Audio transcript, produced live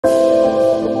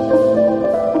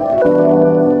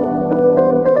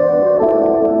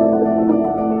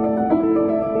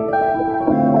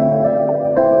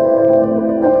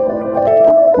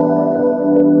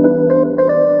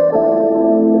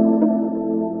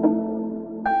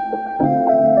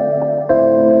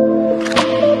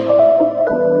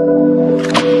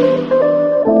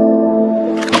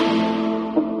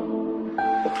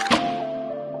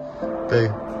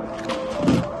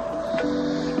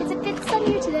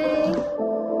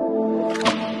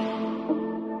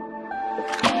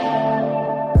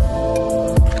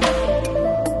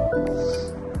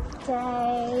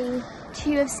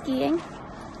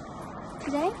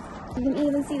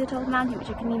can see the top of the mountain, which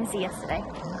I couldn't even see yesterday.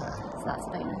 Yeah. So that's a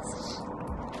bonus.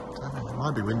 I don't know, it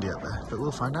might be windy up there, but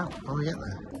we'll find out when we get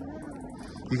there.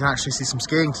 You can actually see some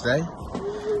skiing today,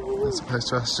 as opposed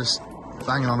to us just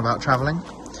banging on about travelling.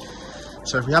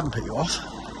 So if we haven't put you off,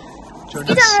 join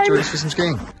us for some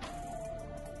skiing.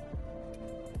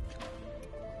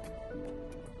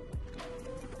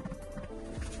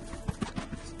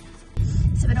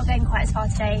 So we're not going quite as far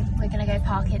today. We're going to go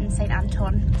park in St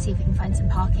Anton, see if we can find some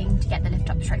parking to get the lift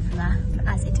up straight from there.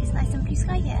 As it is nice and blue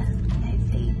sky here,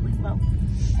 hopefully well,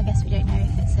 I guess we don't know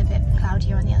if it's a bit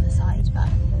cloudier on the other side, but...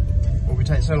 Well, we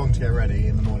take so long to get ready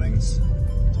in the mornings.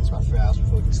 It takes about 3 hours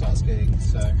before we can start skiing,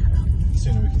 so the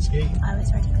sooner we can ski. I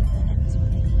was ready quicker than him this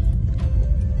morning.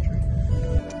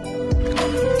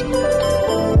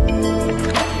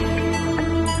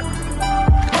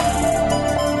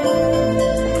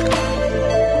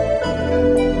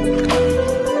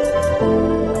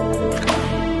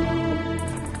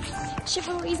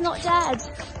 Chivalry's not dead.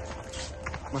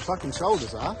 My fucking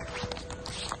shoulders are.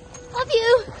 Love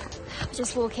you. We're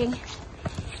just walking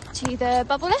to the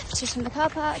bubble lift, just from the car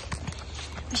park,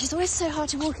 which is always so hard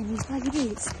to walk in these baggy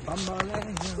boots.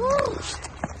 Woo.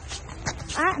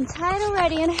 I'm tired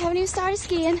already and I haven't even started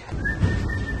skiing.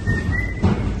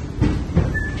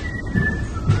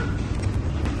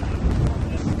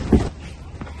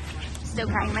 Still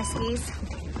carrying my skis.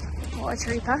 What a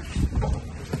trooper.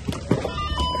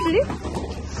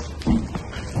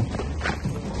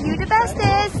 You the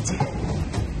bestest!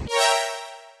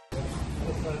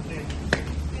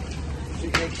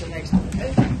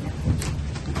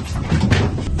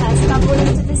 First bubble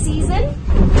into the season.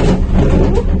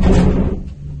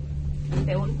 A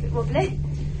bit wobbly.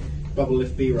 Bubble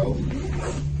lift B-roll.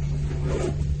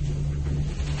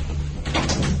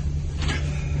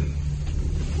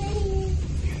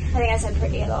 I think I said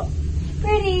pretty a lot.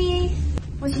 Pretty!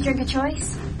 What's your drink of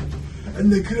choice?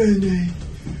 And the Negroni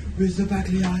with the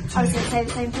Bagliato. I was going to say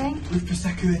the same thing. With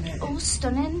Prosecco in it. All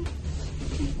stunning.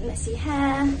 Let's see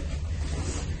hair.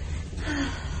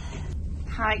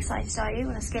 How excited are you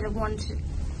on a scale of 1 to...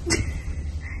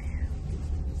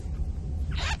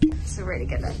 It's a really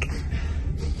good look.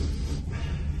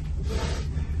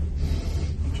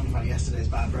 I'm trying to find yesterday's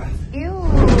bad breath. Ew.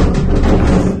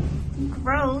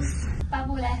 Gross.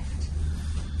 Bubble left.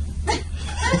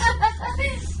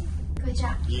 Good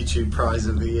job. YouTube prize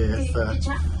of the year for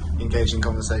engaging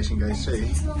conversation goes to.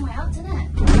 It's a long way out, isn't it?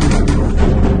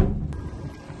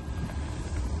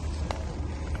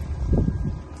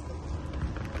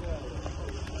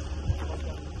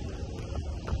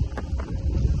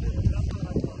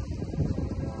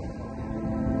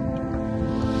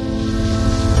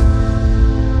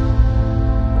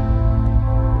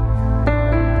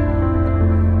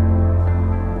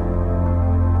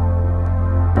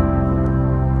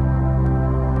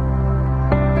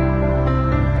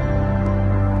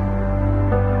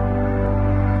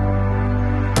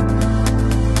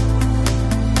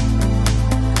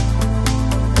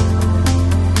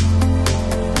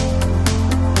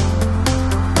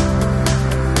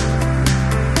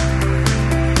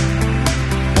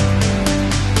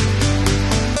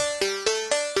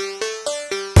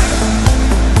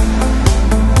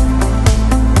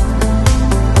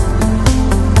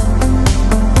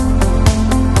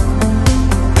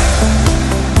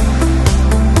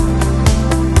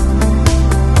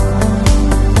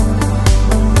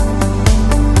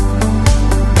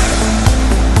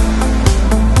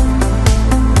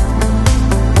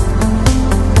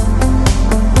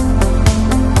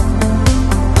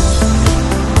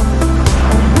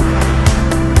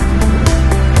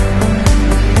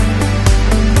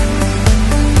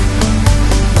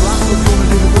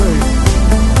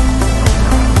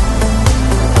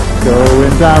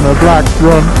 Going down a black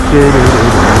front.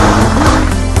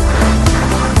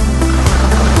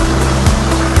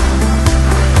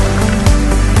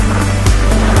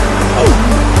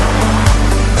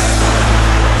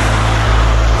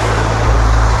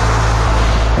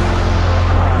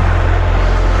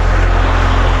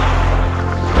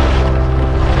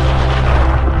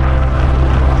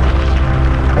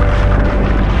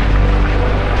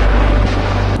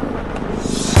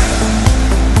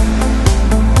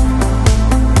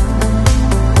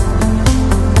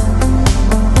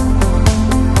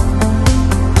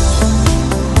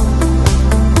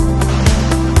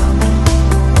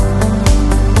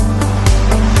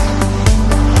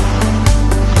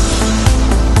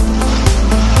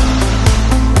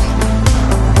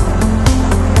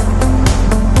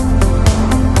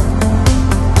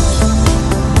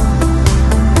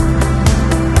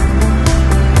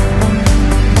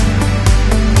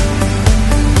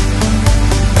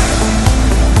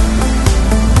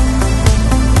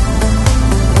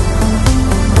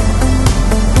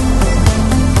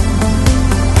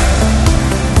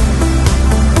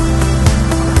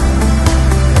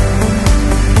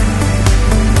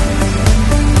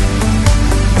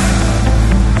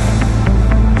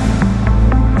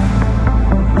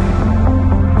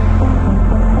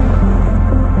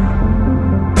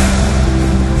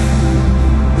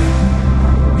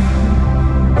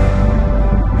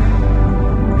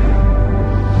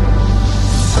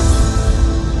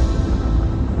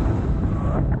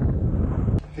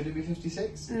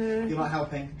 6. You're not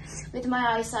helping. With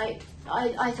my eyesight,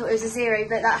 I thought it was a 0,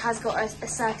 but that has got a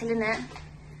circle in it.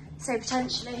 So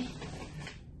potentially,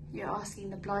 you're asking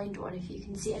the blind one if you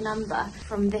can see a number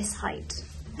from this height.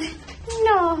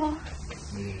 No.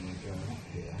 We're going up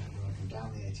here, we're going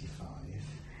down the 85.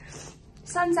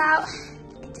 Sun's out.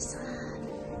 Look at the sun.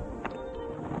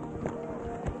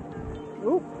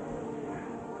 Ooh.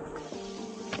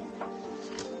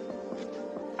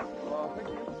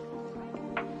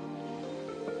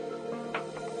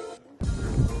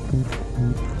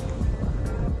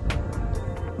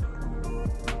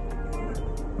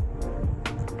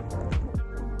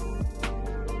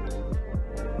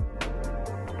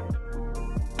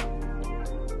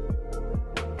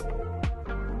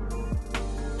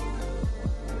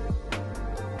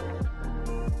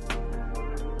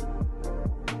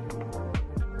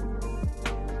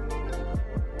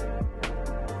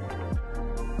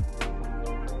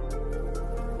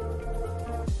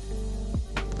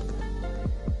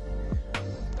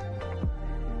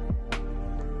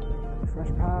 Fresh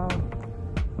pound.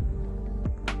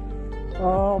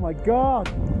 Oh my god!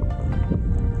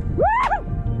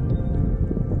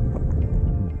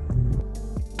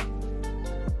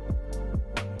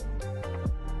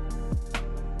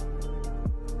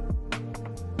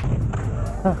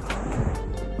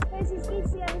 There's your ski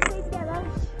together, stay together.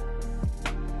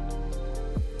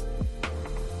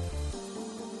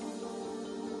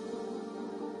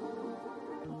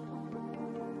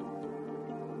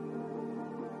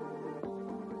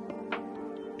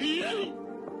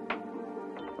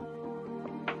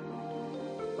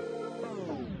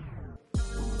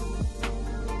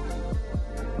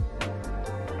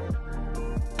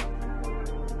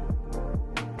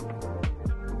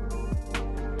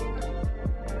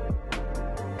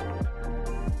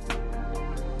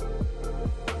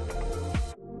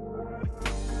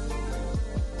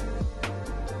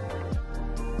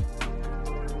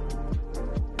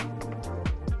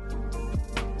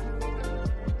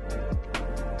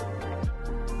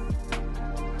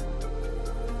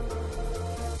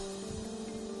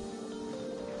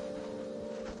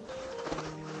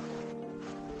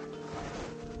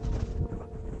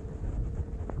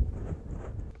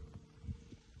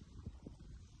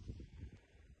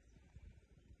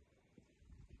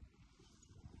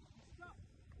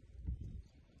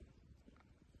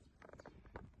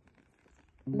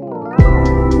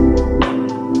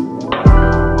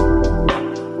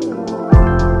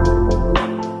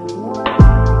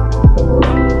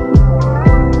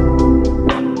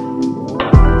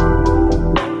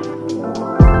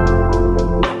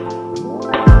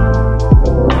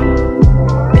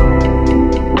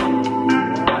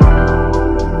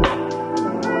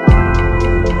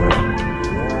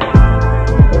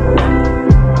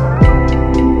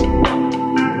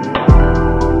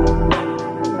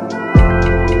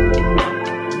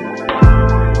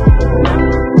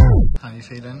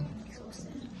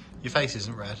 Your face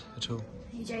isn't red at all. Are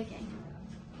you joking?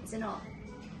 Is it not?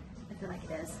 I feel like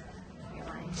it is. You're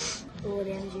lying. All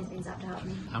the energy has been zapped out of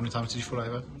me. How many times did you fall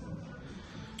over?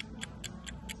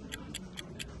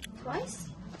 Twice?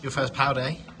 Your first pow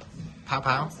day? Pow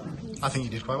pow? I think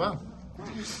you did quite well.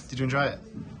 Thanks. Did you enjoy it?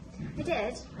 I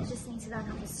did. I just need to learn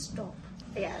how to stop.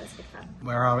 But yeah, it was good fun.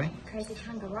 Where are we? Crazy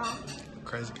Kanguruh.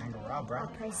 Crazy Kanguruh, I bro.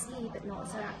 pray ski, but not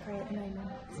so at pray at the moment.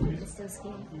 So we're still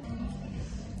skiing.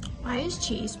 Why is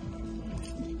cheese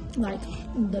like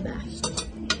the best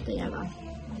thing ever?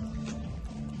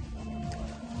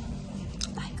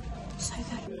 Like, so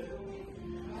good.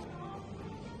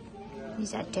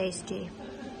 Is that tasty?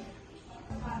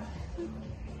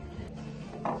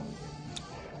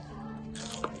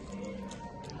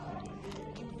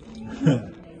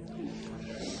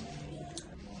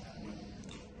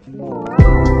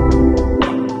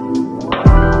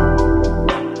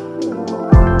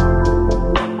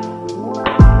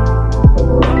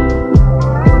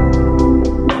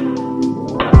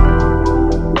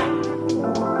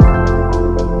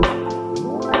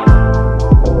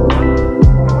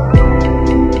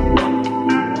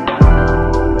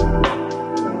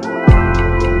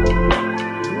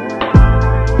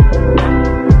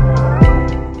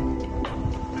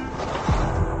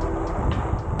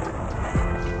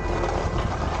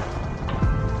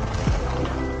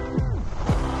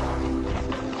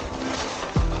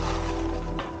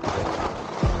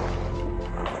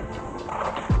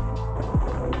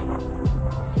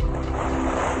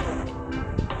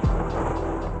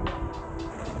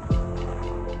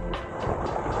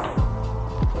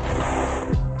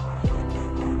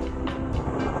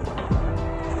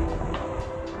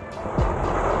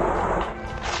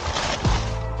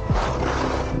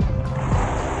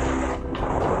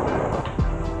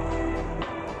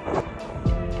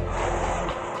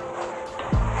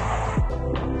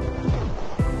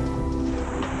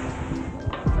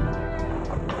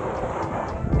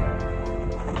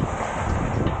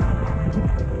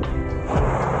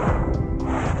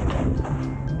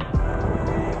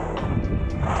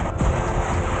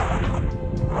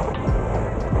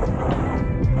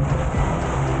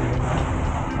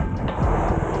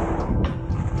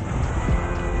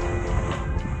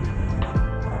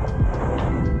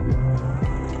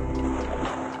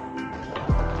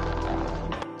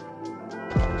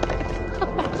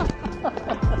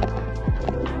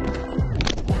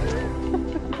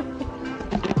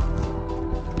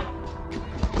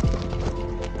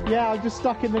 Yeah, I'm just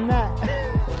stuck in the net.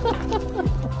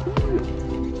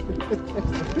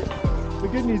 The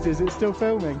good news is it's still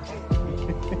filming.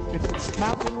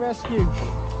 Mountain rescue.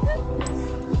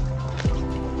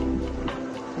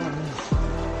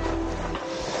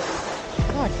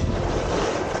 Nice.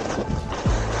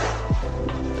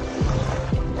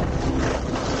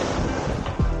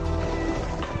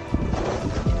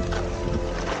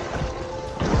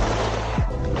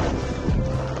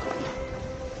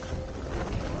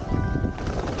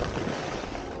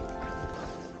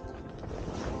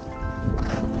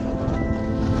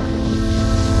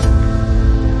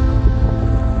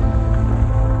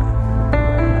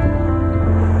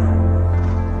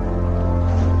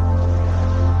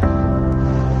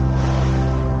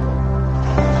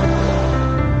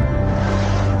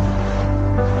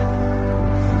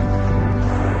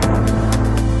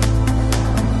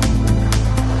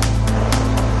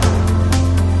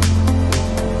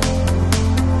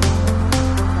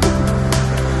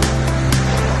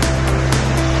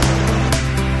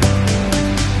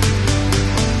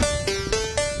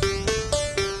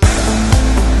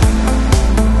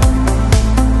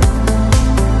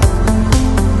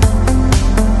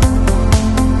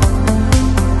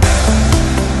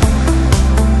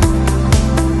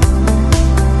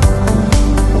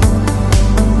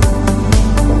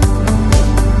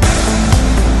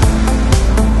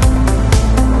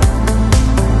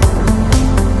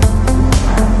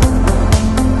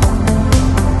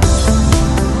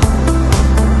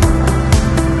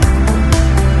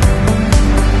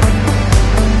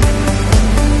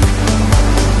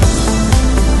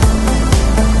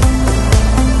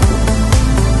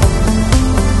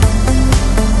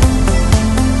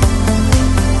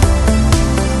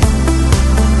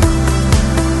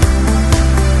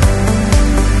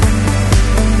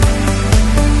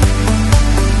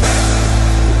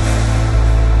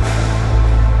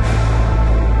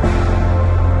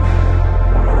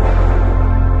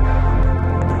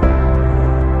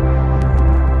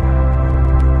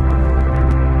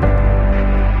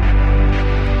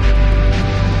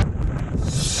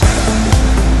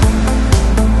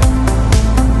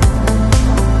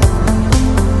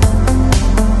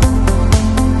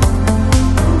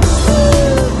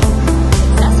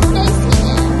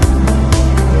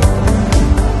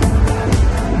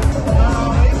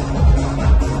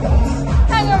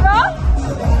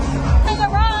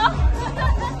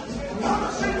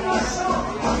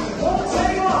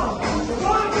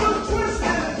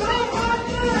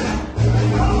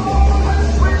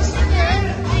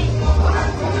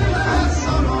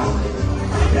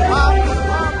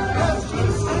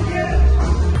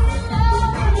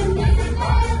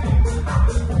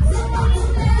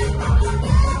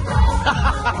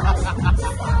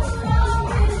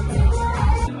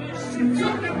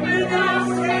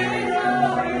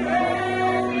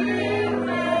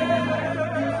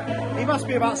 He must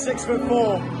be about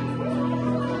 6'4".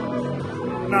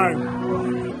 No.